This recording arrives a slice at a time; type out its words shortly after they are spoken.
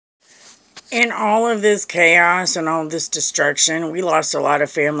In all of this chaos and all of this destruction, we lost a lot of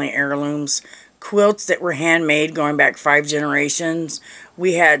family heirlooms, quilts that were handmade going back 5 generations.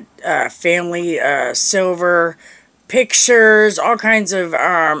 We had family silver, pictures, all kinds of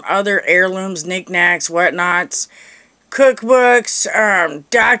other heirlooms, knickknacks, whatnots, cookbooks,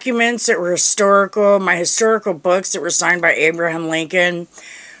 documents that were historical, my historical books that were signed by Abraham Lincoln,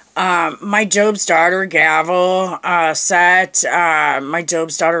 my Job's Daughter gavel set, my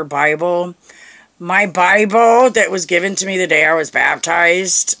Job's Daughter Bible, my Bible that was given to me the day I was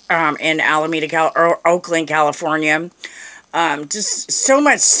baptized in Oakland, California. Just so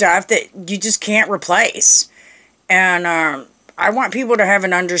much stuff that you just can't replace. And I want people to have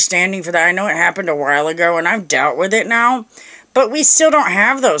an understanding for that. I know it happened a while ago, and I've dealt with it now. But we still don't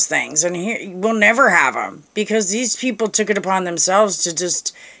have those things, and we'll never have them. Because these people took it upon themselves to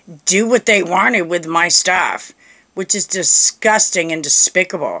just do what they wanted with my stuff. Which is disgusting and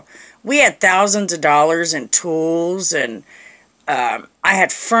despicable. We had thousands of dollars in tools, and I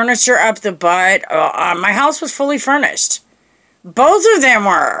had furniture up the butt. My house was fully furnished. Both of them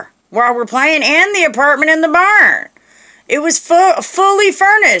were, while we're playing, and the apartment in the barn. It was fully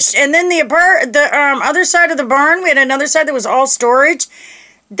furnished. And then the other side of the barn, we had another side that was all storage.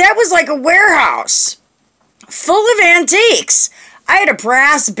 That was like a warehouse full of antiques. I had a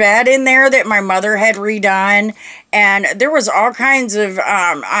brass bed in there that my mother had redone, and there was all kinds of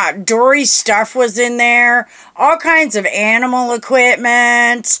Dory stuff was in there, all kinds of animal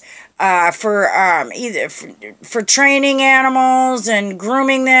equipment for training animals and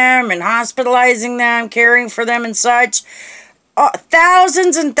grooming them and hospitalizing them, caring for them and such.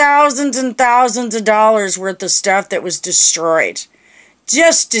 Thousands and thousands and thousands of dollars worth of stuff that was destroyed.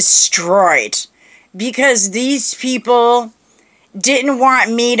 Just destroyed. Because these people didn't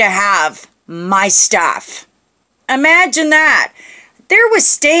want me to have my stuff. Imagine that. There was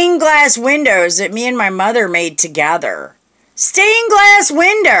stained glass windows that me and my mother made together. Stained glass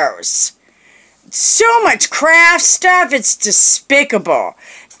windows. So much craft stuff, it's despicable.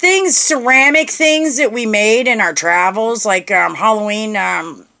 Things, ceramic things that we made in our travels, like Halloween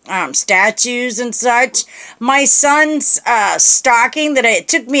statues and such. My son's stocking that it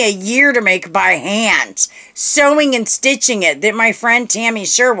took me a year to make by hand, sewing and stitching it, that my friend Tammy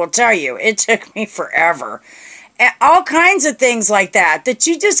Sure will tell you. It took me forever. And all kinds of things like that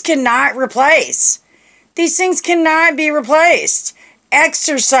you just cannot replace. These things cannot be replaced.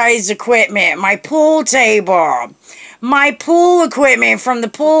 Exercise equipment, my pool table, my pool equipment from the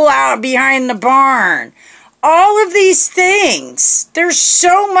pool out behind the barn. All of these things. There's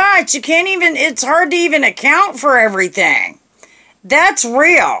so much. You can't even, it's hard to even account for everything. That's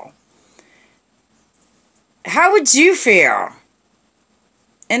real. How would you feel?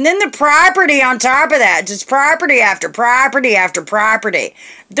 And then the property on top of that. Just property after property after property.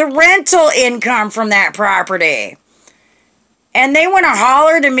 The rental income from that property. And they want to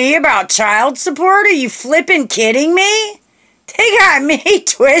holler to me about child support? Are you flipping kidding me? They got me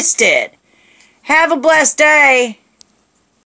twisted. Have a blessed day.